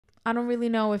I don't really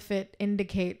know if it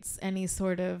indicates any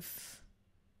sort of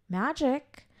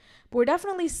magic, but we're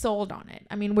definitely sold on it.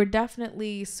 I mean, we're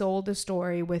definitely sold the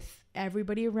story with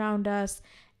everybody around us.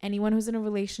 Anyone who's in a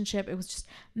relationship, it was just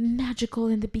magical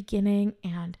in the beginning.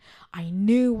 And I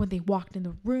knew when they walked in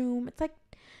the room. It's like,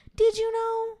 did you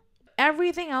know?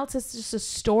 Everything else is just a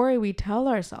story we tell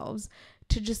ourselves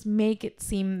to just make it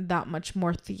seem that much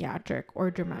more theatric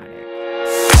or dramatic.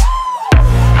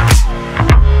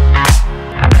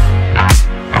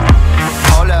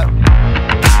 Hold up.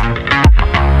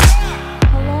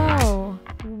 Hello,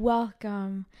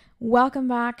 welcome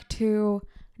back to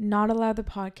Not Allowed the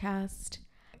Podcast.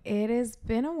 It has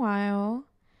been a while.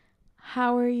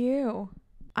 How are you?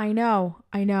 I know,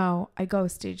 I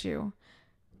ghosted you,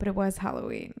 but it was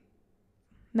Halloween.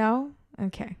 No?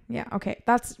 Okay, yeah, okay,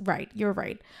 that's right, you're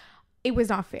right. It was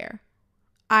not fair.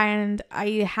 And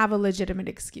I have a legitimate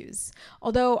excuse.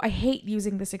 Although I hate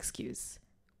using this excuse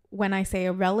when I say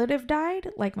a relative died,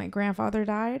 like my grandfather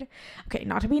died. Okay,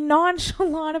 not to be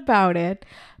nonchalant about it,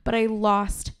 but I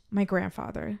lost my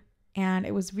grandfather. And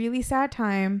it was really sad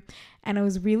time, and it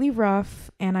was really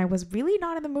rough, and I was really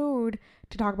not in the mood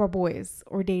to talk about boys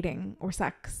or dating or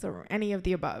sex or any of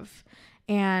the above.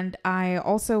 And I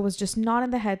also was just not in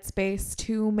the headspace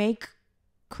to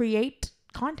create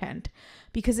content,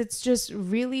 because it's just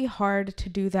really hard to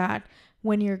do that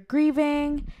when you're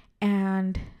grieving.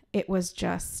 And it was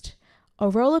just a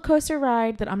roller coaster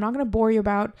ride that I'm not going to bore you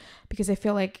about, because I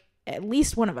feel like at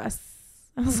least one of us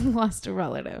has lost a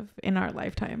relative in our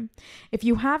lifetime. If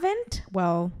you haven't,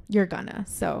 well, you're gonna.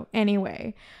 So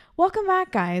anyway, welcome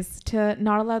back, guys, to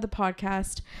Not Allowed the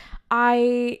Podcast.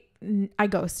 I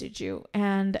ghosted you,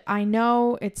 and I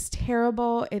know it's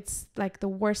terrible. It's like the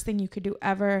worst thing you could do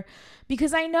ever,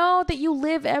 because I know that you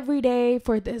live every day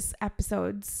for the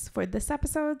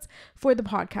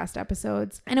podcast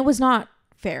episodes, and it was not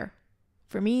fair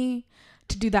for me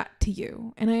to do that to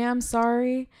you. And I am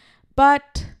sorry,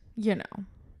 but you know,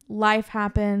 life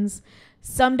happens.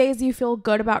 Some days you feel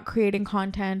good about creating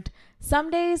content. Some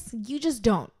days you just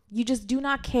don't. You just do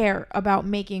not care about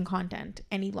making content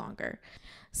any longer.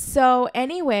 So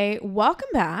anyway, welcome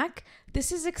back.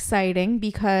 This is exciting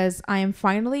because I am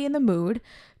finally in the mood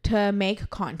to make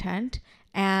content,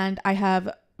 and I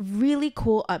have really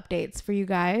cool updates for you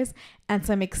guys and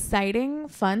some exciting,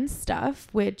 fun stuff,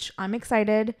 which I'm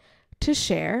excited to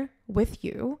share with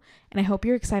you, and I hope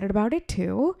you're excited about it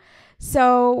too.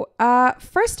 So,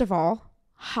 first of all,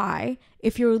 hi,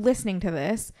 if you're listening to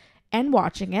this and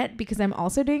watching it, because I'm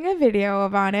also doing a video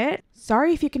about it.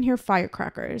 Sorry if you can hear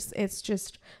firecrackers. It's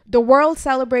just the world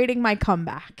celebrating my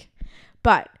comeback.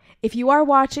 But if you are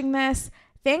watching this,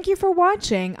 thank you for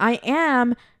watching. I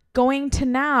am going to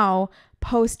now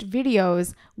post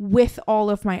videos with all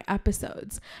of my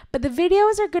episodes, but the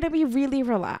videos are going to be really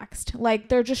relaxed. Like,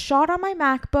 they're just shot on my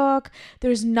MacBook.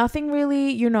 There's nothing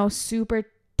really, super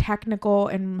technical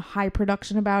and high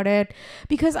production about it,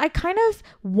 because I kind of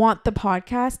want the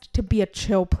podcast to be a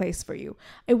chill place for you.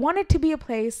 I want it to be a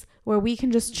place where we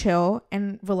can just chill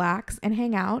and relax and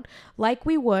hang out like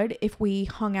we would if we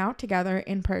hung out together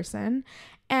in person,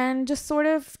 and just sort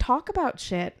of talk about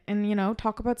shit and,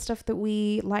 talk about stuff that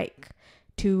we like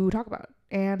to talk about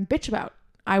and bitch about.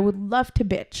 I would love to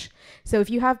bitch. So if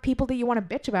you have people that you want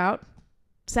to bitch about,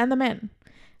 send them in.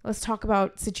 Let's talk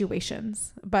about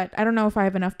situations. But I don't know if I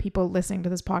have enough people listening to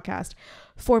this podcast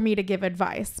for me to give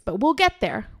advice, but we'll get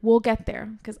there.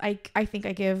 Because I think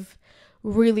I give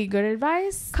really good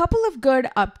advice. Couple of good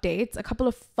updates, a couple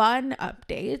of fun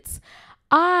updates.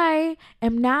 I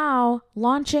am now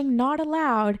launching Not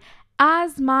Allowed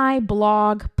as my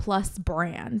blog plus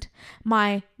brand,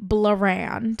 my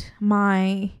blarand,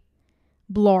 my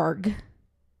blorg.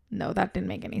 No, that didn't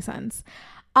make any sense.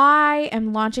 I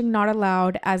am launching Not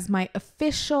Allowed as my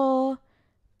official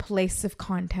place of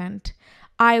content.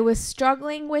 I was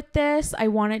struggling with this. I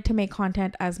wanted to make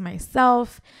content as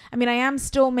myself. I mean, I am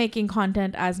still making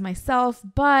content as myself,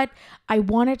 but I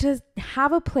wanted to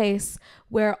have a place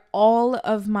where all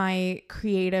of my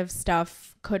creative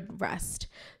stuff could rest.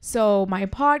 So my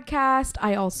podcast,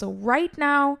 I also write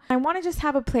now. I want to just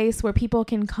have a place where people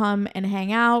can come and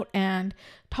hang out and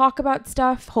talk about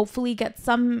stuff, hopefully get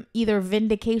some either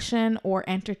vindication or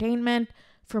entertainment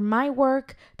for my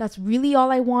work. That's really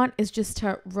all I want, is just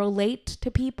to relate to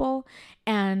people.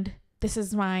 And this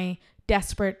is my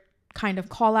desperate kind of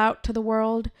call out to the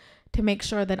world to make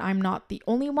sure that I'm not the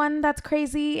only one that's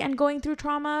crazy and going through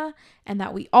trauma, and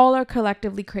that we all are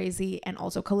collectively crazy and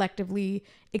also collectively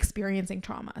experiencing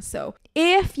trauma. So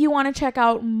if you want to check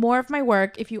out more of my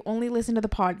work, if you only listen to the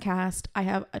podcast, I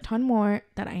have a ton more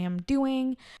that I am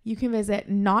doing. You can visit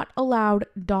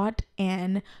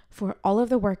notallowed.in for all of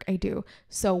the work I do.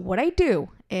 So what I do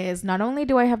is, not only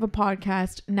do I have a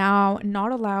podcast, now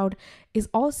Not Allowed is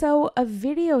also a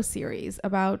video series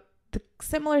about the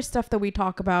similar stuff that we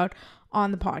talk about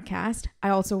on the podcast. I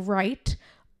also write.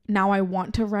 Now I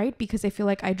want to write because I feel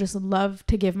like I just love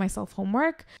to give myself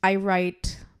homework. I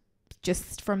write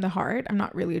just from the heart. I'm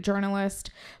not really a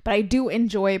journalist, but I do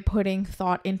enjoy putting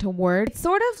thought into words. It's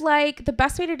sort of like, the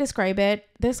best way to describe it,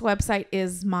 this website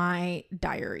is my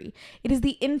diary. It is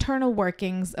the internal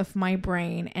workings of my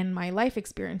brain and my life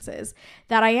experiences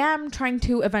that I am trying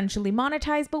to eventually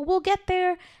monetize, but we'll get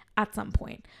there at some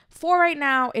point. For right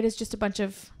now, it is just a bunch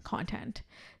of content.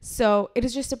 So it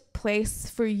is just a place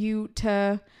for you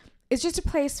to, it's just a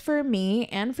place for me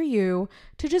and for you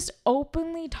to just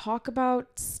openly talk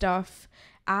about stuff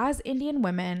as Indian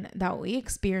women that we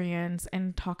experience,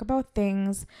 and talk about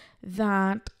things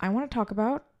that I want to talk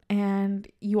about. And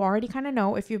you already kind of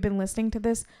know, if you've been listening to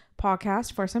this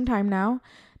podcast for some time now,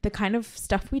 the kind of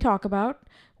stuff we talk about,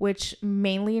 which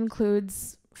mainly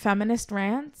includes feminist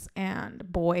rants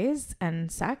and boys and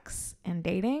sex and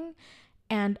dating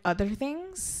and other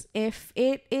things, if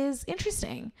it is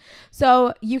interesting.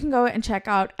 So you can go and check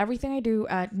out everything I do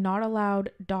at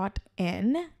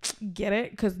notallowed.in. Get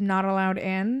it? Because not allowed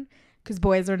in, because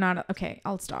boys are not. Okay,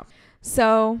 I'll stop.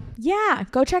 So yeah,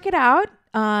 go check it out.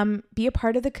 Be a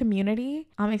part of the community.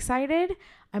 I'm excited.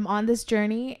 I'm on this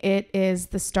journey. It is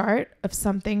the start of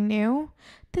something new.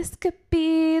 This could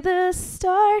be the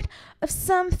start of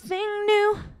something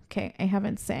new. Okay, I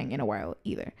haven't sang in a while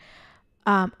either.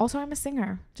 Also, I'm a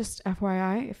singer, just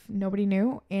FYI, if nobody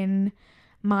knew. In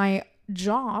my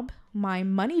job, my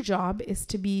money job is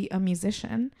to be a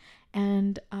musician,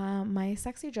 and my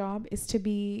sexy job is to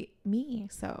be me.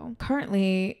 So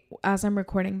currently, as I'm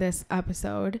recording this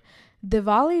episode,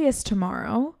 Diwali is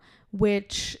tomorrow,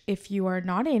 which, if you are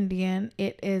not Indian,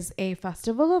 it is a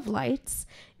festival of lights.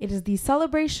 It is the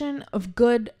celebration of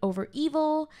good over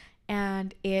evil,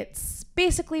 and it's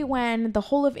basically when the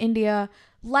whole of India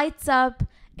lights up,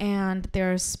 and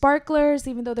there's sparklers.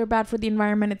 Even though they're bad for the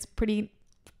environment, it's pretty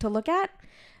to look at.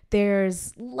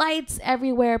 There's lights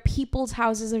everywhere. People's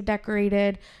houses are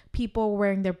decorated. People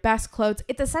wearing their best clothes.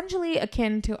 It's essentially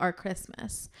akin to our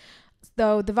Christmas.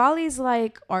 Though Diwali is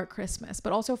like our Christmas,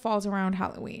 but also falls around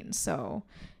Halloween. So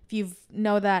if you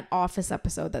know that Office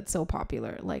episode that's so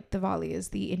popular, like Diwali is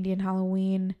the Indian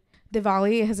Halloween.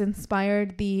 Diwali has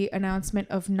inspired the announcement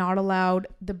of Not Allowed,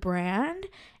 the brand,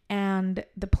 and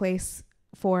the place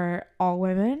for all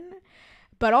women.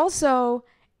 But also,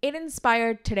 it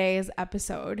inspired today's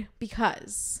episode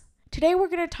because today we're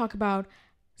going to talk about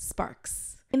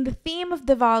sparks. In the theme of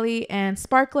Diwali and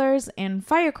sparklers and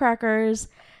firecrackers,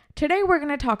 today we're going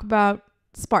to talk about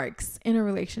sparks in a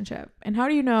relationship. And how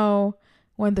do you know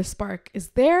when the spark is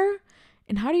there?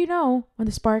 And how do you know when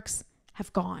the sparks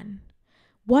have gone?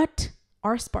 What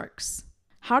are sparks?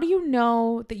 How do you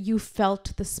know that you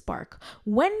felt the spark?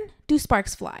 When do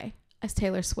sparks fly, as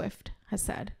Taylor Swift has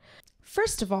said?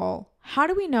 First of all, how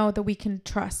do we know that we can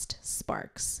trust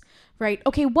sparks, right?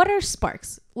 Okay, what are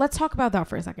sparks? Let's talk about that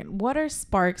for a second. What are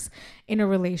sparks in a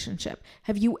relationship?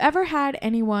 Have you ever had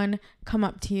anyone come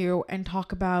up to you and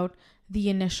talk about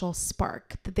the initial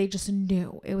spark, that they just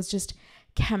knew? It was just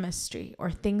chemistry,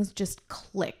 or things just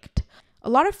clicked. A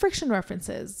lot of friction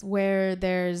references where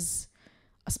there's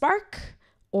a spark,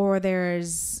 or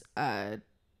there's a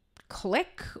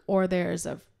click, or there's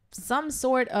some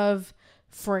sort of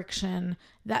friction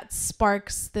that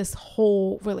sparks this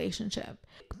whole relationship.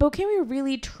 But can we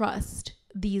really trust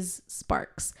these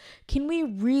sparks? Can we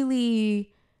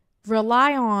really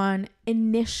rely on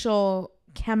initial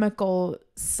chemical,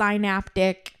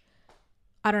 synaptic,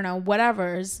 I don't know,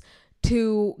 whatevers,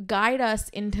 to guide us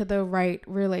into the right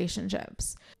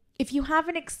relationships? If you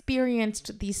haven't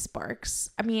experienced these sparks,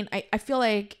 I mean, I feel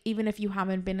like even if you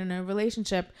haven't been in a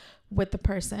relationship with the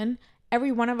person,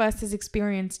 every one of us has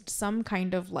experienced some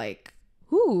kind of like,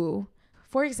 ooh.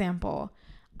 For example,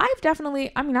 I've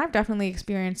definitely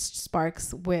experienced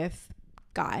sparks with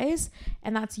guys,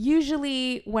 and that's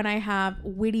usually when I have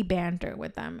witty banter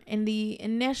with them. In the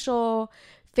initial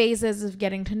phases of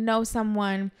getting to know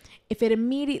someone, if it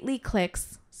immediately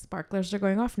clicks, sparklers are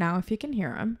going off now if you can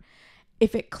hear them.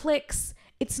 If it clicks,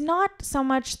 it's not so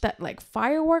much that like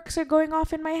fireworks are going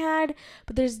off in my head,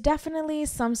 but there's definitely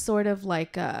some sort of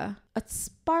like a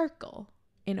sparkle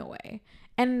in a way.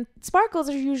 And sparkles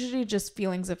are usually just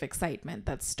feelings of excitement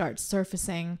that start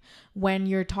surfacing when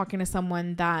you're talking to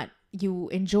someone that you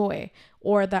enjoy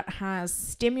or that has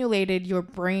stimulated your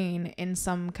brain in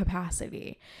some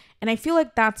capacity. And I feel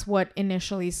like that's what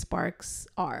initially sparks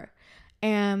are.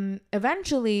 And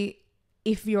eventually,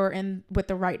 if you're in with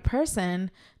the right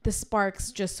person, the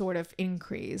sparks just sort of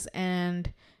increase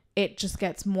and it just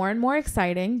gets more and more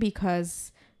exciting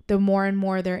because the more and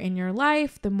more they're in your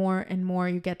life, the more and more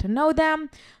you get to know them,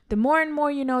 the more and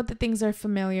more you know that things are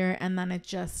familiar, and then it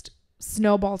just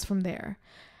snowballs from there.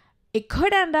 It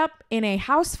could end up in a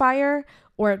house fire,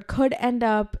 or it could end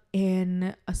up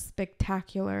in a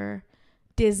spectacular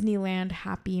Disneyland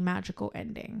happy magical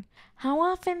ending. How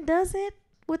often does it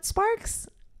with sparks?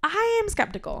 I am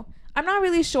skeptical. I'm not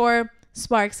really sure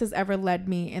sparks has ever led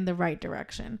me in the right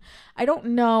direction. I don't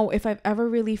know if I've ever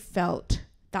really felt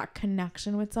that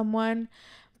connection with someone,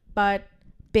 but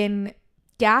been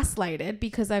gaslighted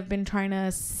because I've been trying to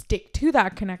stick to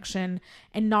that connection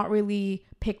and not really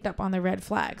picked up on the red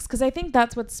flags. Because I think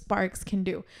that's what sparks can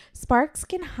do. Sparks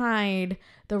can hide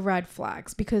the red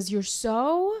flags because you're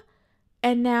so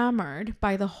enamored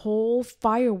by the whole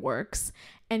fireworks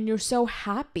and you're so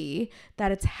happy that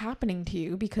it's happening to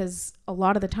you, because a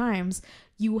lot of the times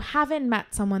you haven't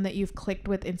met someone that you've clicked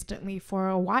with instantly for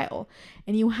a while,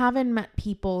 and you haven't met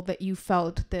people that you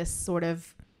felt this sort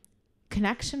of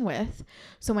connection with.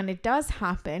 So when it does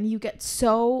happen, you get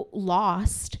so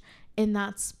lost in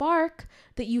that spark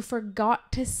that you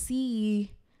forgot to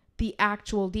see the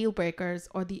actual deal breakers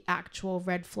or the actual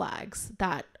red flags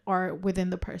that are within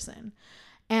the person.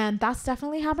 And that's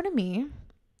definitely happened to me.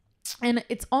 And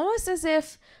it's almost as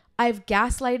if I've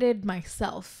gaslighted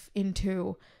myself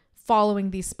into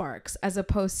following these sparks as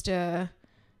opposed to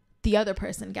the other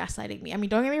person gaslighting me. I mean,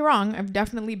 don't get me wrong, I've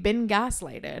definitely been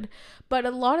gaslighted, but a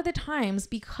lot of the times,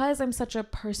 because I'm such a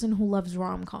person who loves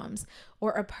rom-coms,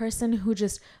 or a person who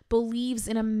just believes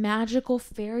in a magical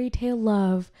fairy tale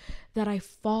love, that I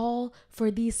fall for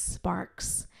these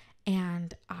sparks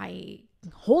and I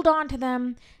hold on to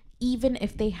them even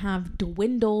if they have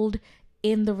dwindled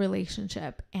in the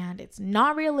relationship and it's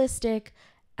not realistic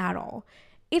at all.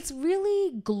 It's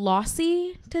really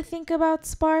glossy to think about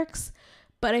sparks,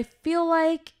 but I feel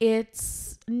like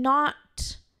it's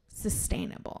not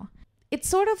sustainable. It's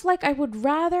sort of like I would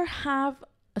rather have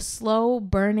a slow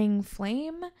burning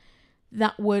flame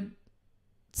that would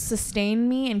sustain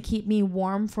me and keep me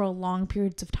warm for long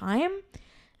periods of time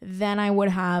than I would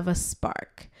have a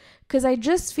spark. Because I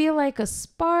just feel like a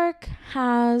spark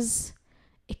has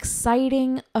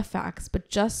exciting effects, but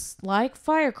just like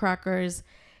firecrackers,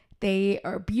 they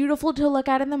are beautiful to look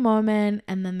at in the moment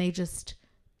and then they just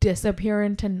disappear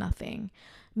into nothing.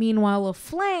 Meanwhile, a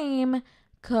flame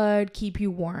could keep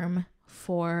you warm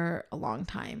for a long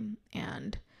time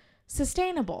and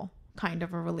sustainable kind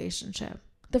of a relationship.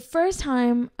 The first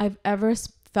time I've ever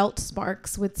felt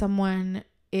sparks with someone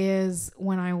is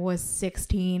when I was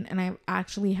 16 and I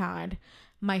actually had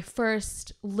my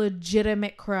first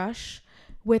legitimate crush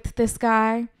with this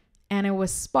guy, and it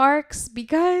was sparks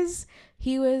because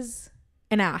he was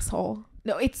an asshole.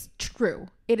 No, it's true.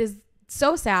 It is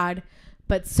so sad,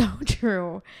 but so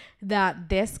true that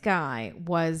this guy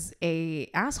was a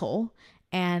asshole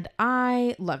and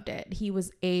I loved it. He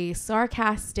was a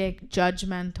sarcastic,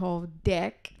 judgmental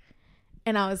dick.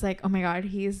 And I was like, oh my God,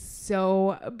 he's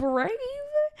so brave.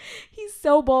 He's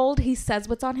so bold. He says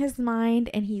what's on his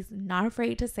mind and he's not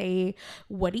afraid to say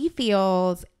what he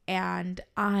feels. And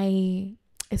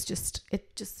it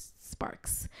just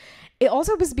sparks. It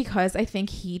also was because I think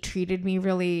he treated me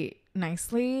really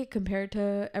nicely compared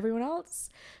to everyone else.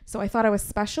 So I thought I was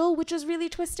special, which is really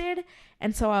twisted.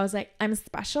 And so I was like, I'm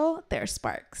special. There's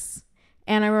sparks.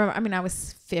 And I remember, I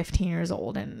was 15 years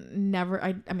old and I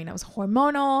was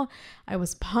hormonal. I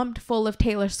was pumped full of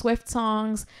Taylor Swift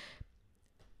songs.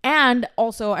 And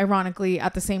also, ironically,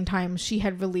 at the same time, she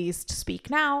had released Speak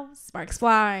Now, Sparks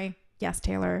Fly. Yes,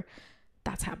 Taylor,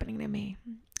 that's happening to me.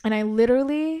 And I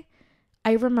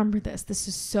remember this. This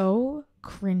is so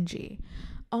cringy.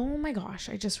 Oh my gosh,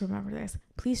 I just remember this.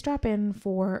 Please drop in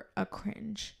for a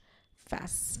cringe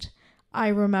fest. I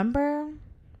remember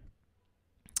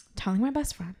telling my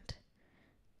best friend,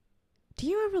 do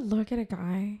you ever look at a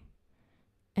guy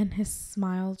and his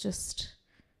smile just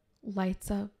lights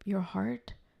up your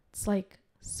heart? It's like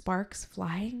sparks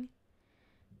flying.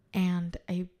 And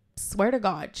I swear to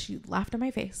God, she laughed in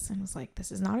my face and was like, this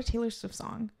is not a Taylor Swift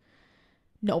song.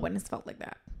 No one has felt like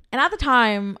that. And at the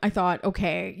time, I thought,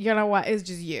 okay, you know what? It's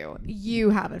just you. You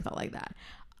haven't felt like that.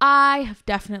 I have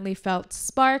definitely felt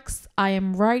sparks. I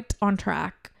am right on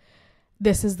track.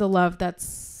 This is the love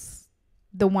that's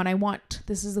the one I want.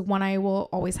 This is the one I will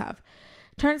always have.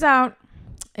 Turns out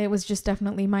it was just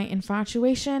definitely my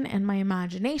infatuation and my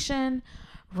imagination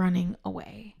running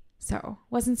away. So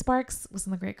wasn't Sparks,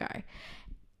 wasn't the great guy.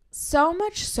 So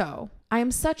much so, I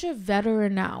am such a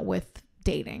veteran now with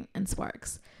dating and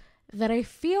Sparks that I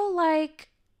feel like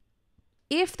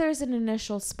if there's an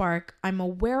initial spark, I'm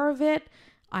aware of it.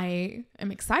 I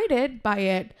am excited by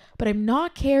it, but I'm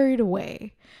not carried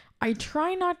away. I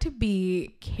try not to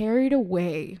be carried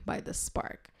away by the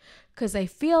spark because I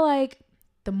feel like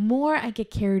the more I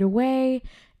get carried away,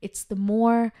 it's the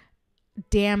more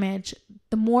damage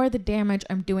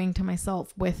I'm doing to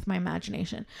myself with my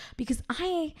imagination, because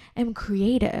I am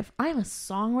creative. I'm a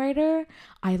songwriter.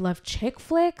 I love chick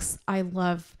flicks. I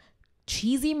love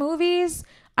cheesy movies.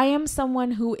 I am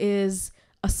someone who is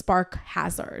a spark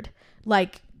hazard,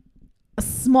 like a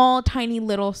small, tiny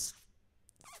little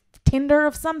tinder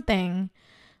of something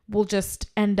will just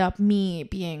end up me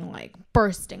being like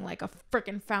bursting like a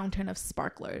freaking fountain of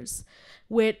sparklers,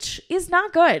 which is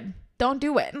not good. Don't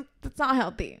do it. It's not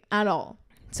healthy at all.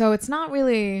 So it's not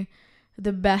really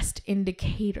the best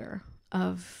indicator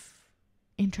of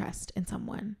interest in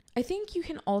someone. I think you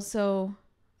can also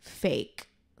fake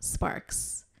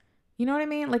sparks. You know what I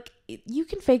mean? Like you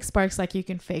can fake sparks like you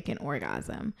can fake an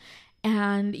orgasm.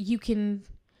 And you can,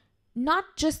 not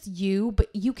just you, but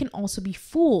you can also be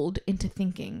fooled into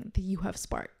thinking that you have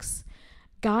sparks.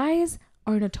 Guys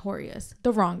are notorious.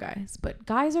 The wrong guys, but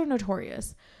guys are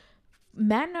notorious.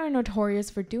 Men are notorious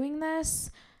for doing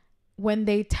this when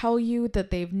they tell you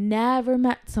that they've never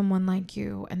met someone like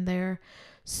you and they're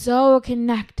so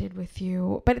connected with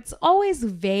you. But it's always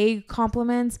vague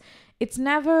compliments. It's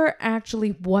never actually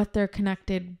what they're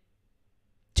connected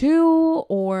to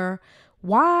or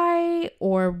why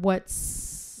or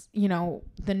what's, you know,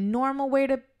 the normal way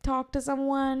to talk to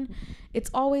someone. It's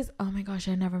always, oh my gosh,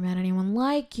 I never met anyone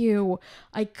like you.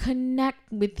 I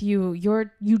connect with you.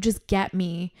 You just get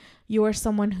me. You're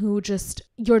someone who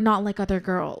you're not like other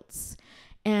girls.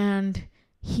 And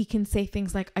he can say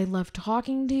things like, I love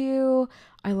talking to you.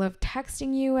 I love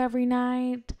texting you every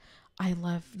night. I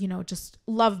love, just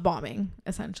love bombing,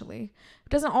 essentially. It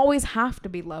doesn't always have to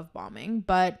be love bombing,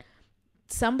 but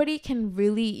somebody can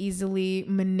really easily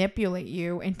manipulate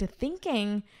you into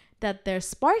thinking that there's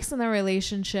sparks in the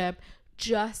relationship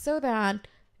just so that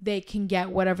they can get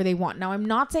whatever they want. Now, I'm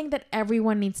not saying that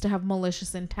everyone needs to have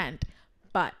malicious intent,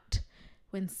 but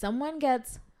when someone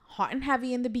gets hot and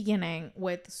heavy in the beginning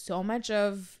with so much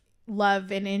of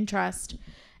love and interest,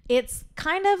 it's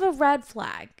kind of a red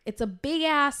flag. It's a big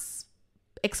ass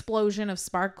explosion of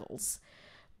sparkles,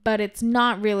 but it's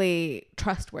not really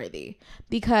trustworthy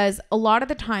because a lot of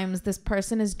the times this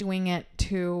person is doing it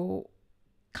to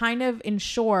kind of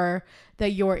ensure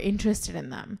that you're interested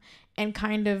in them and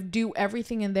kind of do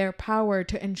everything in their power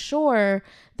to ensure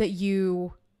that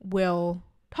you will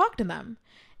talk to them.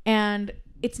 And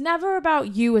it's never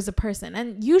about you as a person.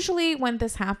 And usually when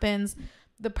this happens,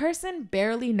 the person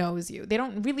barely knows you. They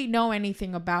don't really know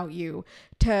anything about you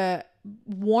to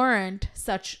warrant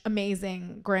such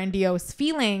amazing, grandiose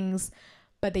feelings,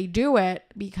 but they do it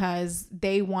because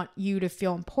they want you to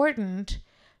feel important,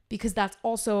 because that's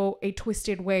also a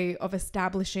twisted way of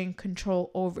establishing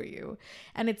control over you.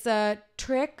 And it's a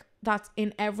trick that's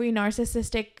in every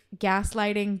narcissistic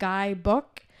gaslighting guy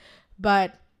book,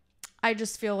 but I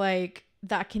just feel like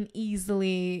that can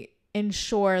easily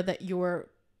ensure that you're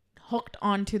hooked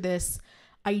onto this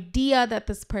idea that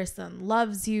this person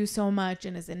loves you so much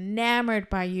and is enamored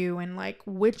by you. And like,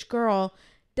 which girl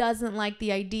doesn't like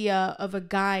the idea of a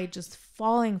guy just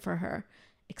falling for her?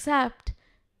 Except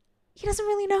he doesn't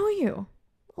really know you.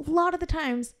 A lot of the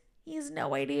times he has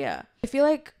no idea. I feel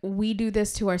like we do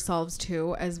this to ourselves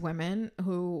too as women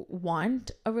who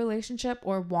want a relationship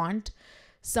or want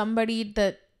somebody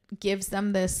that gives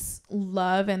them this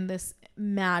love and this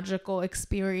magical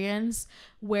experience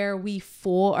where we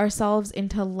fool ourselves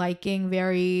into liking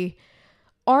very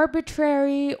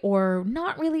arbitrary or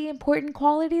not really important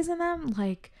qualities in them.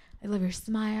 Like, I love your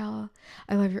smile.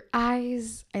 I love your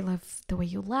eyes. I love the way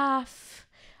you laugh.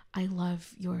 I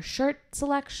love your shirt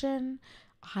selection.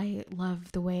 I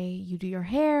love the way you do your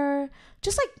hair.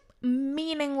 Just like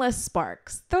meaningless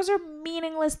sparks. Those are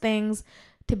meaningless things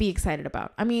to be excited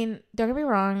about. I mean, don't get me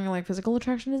wrong, like physical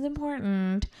attraction is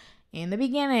important in the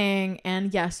beginning.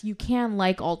 And yes, you can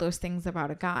like all those things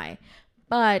about a guy.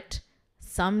 But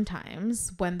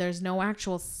sometimes when there's no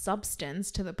actual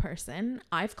substance to the person,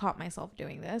 I've caught myself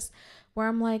doing this, where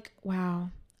I'm like, wow,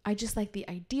 I just like the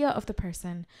idea of the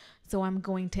person So I'm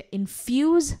going to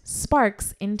infuse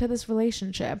sparks into this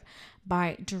relationship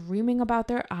by dreaming about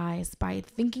their eyes, by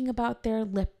thinking about their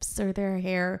lips or their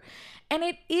hair. And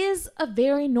it is a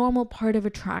very normal part of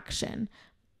attraction.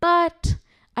 But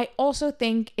I also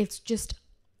think it's just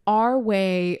our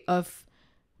way of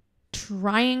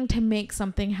trying to make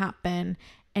something happen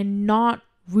and not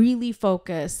really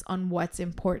focus on what's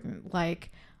important.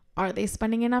 Like, are they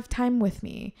spending enough time with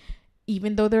me?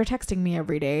 Even though they're texting me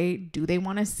every day, do they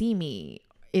want to see me?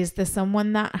 Is this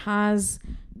someone that has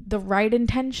the right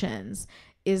intentions?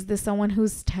 Is this someone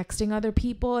who's texting other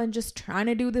people and just trying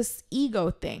to do this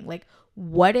ego thing? Like,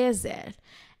 what is it?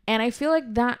 And I feel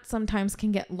like that sometimes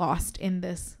can get lost in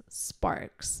this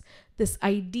sparks. This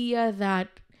idea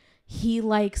that he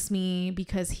likes me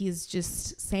because he's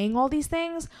just saying all these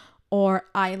things, or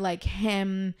I like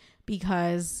him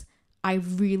because I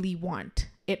really want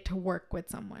it to work with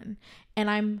someone. And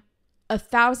I'm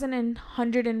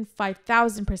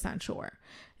 1,105,000% sure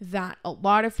that a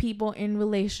lot of people in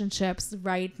relationships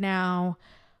right now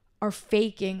are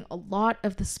faking a lot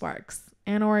of the sparks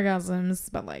and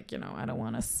orgasms, but like, I don't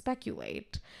want to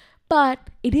speculate. But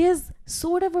it is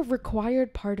sort of a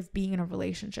required part of being in a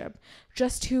relationship,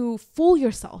 just to fool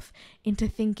yourself into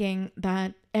thinking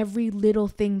that every little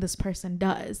thing this person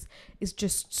does is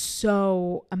just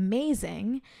so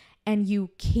amazing, and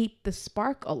you keep the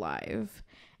spark alive.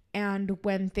 And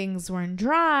when things run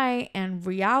dry and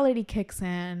reality kicks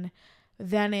in,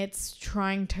 then it's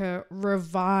trying to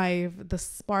revive the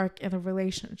spark in a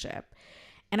relationship.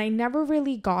 And I never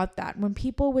really got that. When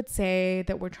people would say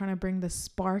that we're trying to bring the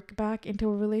spark back into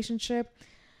a relationship,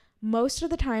 most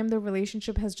of the time the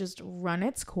relationship has just run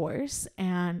its course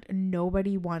and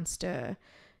nobody wants to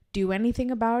do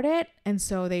anything about it. And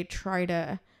so they try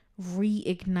to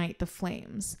reignite the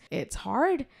flames. It's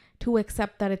hard to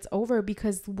accept that it's over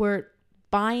because we're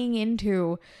buying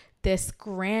into this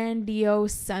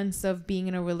grandiose sense of being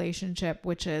in a relationship,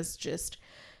 which is just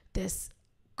this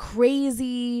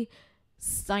crazy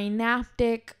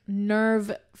synaptic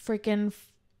nerve freaking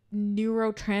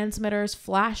neurotransmitters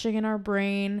flashing in our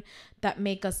brain that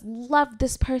make us love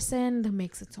this person, that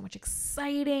makes it so much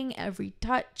exciting. Every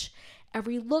touch,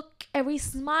 every look, every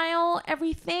smile,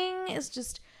 everything is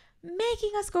just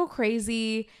making us go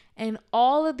crazy. And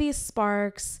all of these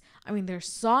sparks, I mean, there's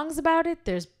songs about it,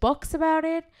 there's books about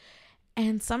it,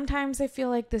 and sometimes I feel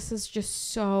like this is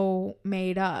just so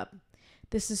made up.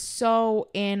 This is so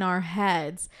in our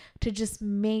heads to just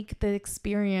make the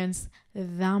experience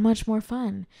that much more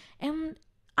fun. And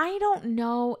I don't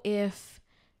know if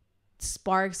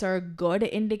sparks are a good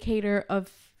indicator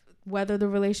of whether the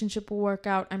relationship will work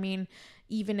out. I mean,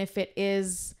 even if it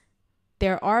is,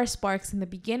 there are sparks in the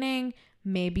beginning,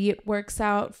 maybe it works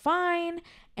out fine.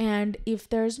 And if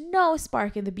there's no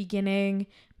spark in the beginning,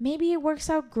 maybe it works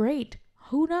out great.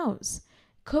 Who knows?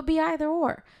 Could be either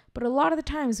or. But a lot of the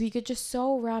times we get just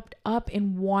so wrapped up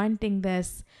in wanting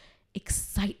this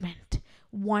excitement,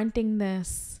 wanting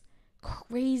this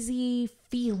crazy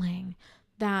feeling,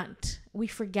 that we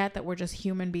forget that we're just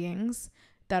human beings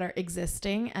that are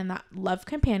existing and that love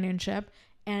companionship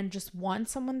and just want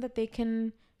someone that they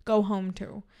can go home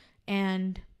to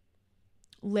and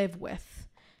live with.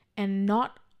 And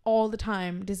not all the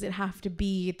time does it have to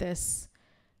be this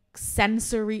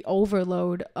sensory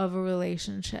overload of a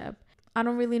relationship. I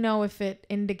don't really know if it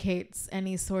indicates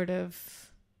any sort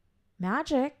of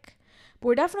magic, but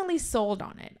we're definitely sold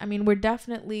on it. I mean, we're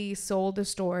definitely sold the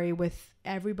story with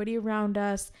everybody around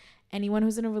us. Anyone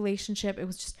who's in a relationship, it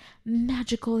was just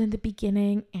magical in the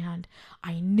beginning. And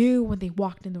I knew when they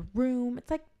walked in the room.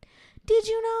 It's like, did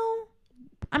you know?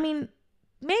 I mean,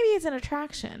 maybe it's an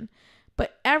attraction,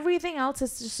 but everything else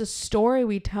is just a story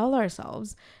we tell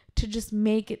ourselves to just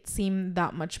make it seem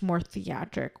that much more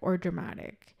theatric or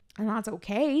dramatic. And that's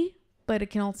okay, but it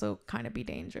can also kind of be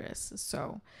dangerous.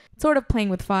 So, sort of playing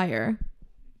with fire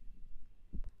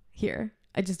here.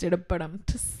 I just did a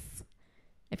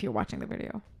if you're watching the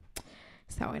video.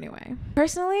 So anyway,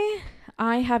 personally,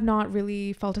 I have not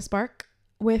really felt a spark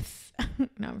with,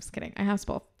 no, I'm just kidding. I have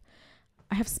spelt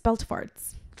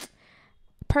farts.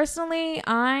 Personally,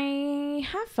 I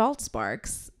have felt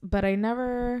sparks, but it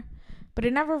never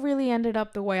really ended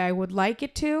up the way I would like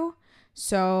it to.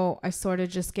 So I sort of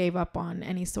just gave up on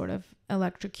any sort of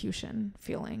electrocution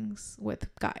feelings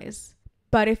with guys.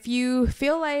 But if you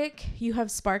feel like you have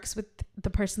sparks with the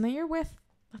person that you're with,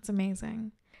 that's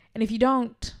amazing. And if you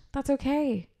don't, that's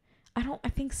okay. I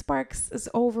think sparks is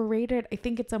overrated. I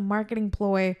think it's a marketing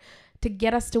ploy to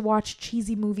get us to watch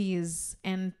cheesy movies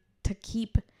and to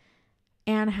keep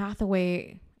Anne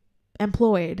Hathaway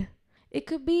employed. It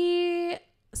could be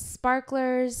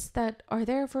sparklers that are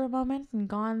there for a moment and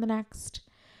gone the next.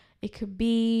 It could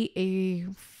be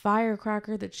a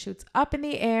firecracker that shoots up in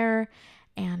the air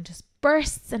and just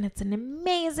bursts, and it's an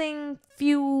amazing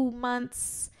few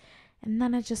months, and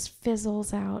then it just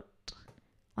fizzles out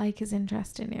like his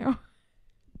interest in you.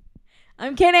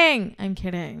 I'm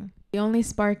kidding. The only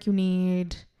spark you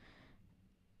need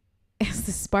is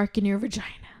the spark in your vagina.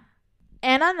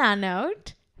 And on that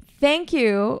note, thank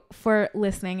you for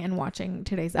listening and watching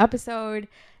today's episode.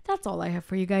 That's all I have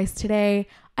for you guys today.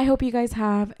 I hope you guys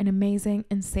have an amazing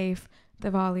and safe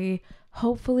Diwali.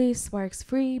 Hopefully sparks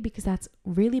free, because that's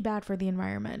really bad for the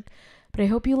environment. But I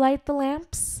hope you light the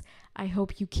lamps. I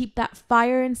hope you keep that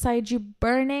fire inside you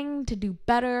burning to do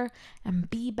better and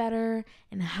be better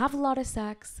and have a lot of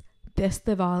sex this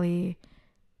Diwali.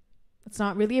 It's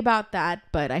not really about that,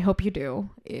 but I hope you do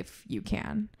if you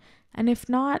can. And if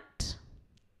not,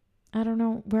 I don't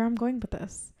know where I'm going with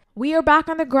this. We are back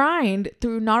on the grind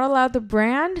through Not Allowed the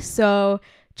brand. So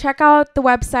check out the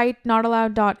website,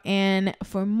 notallowed.in,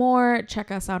 for more.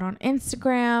 Check us out on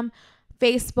Instagram,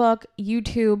 Facebook,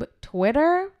 YouTube,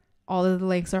 Twitter. All of the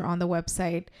links are on the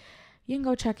website. You can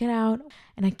go check it out.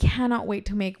 And I cannot wait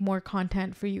to make more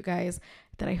content for you guys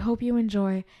that I hope you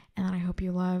enjoy and that I hope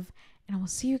you love. And I will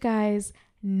see you guys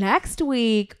next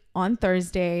week on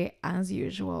Thursday as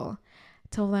usual.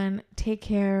 Till then, take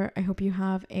care. I hope you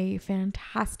have a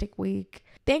fantastic week.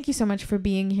 Thank you so much for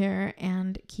being here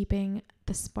and keeping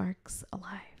the sparks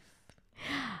alive.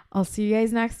 I'll see you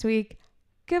guys next week.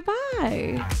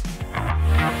 Goodbye.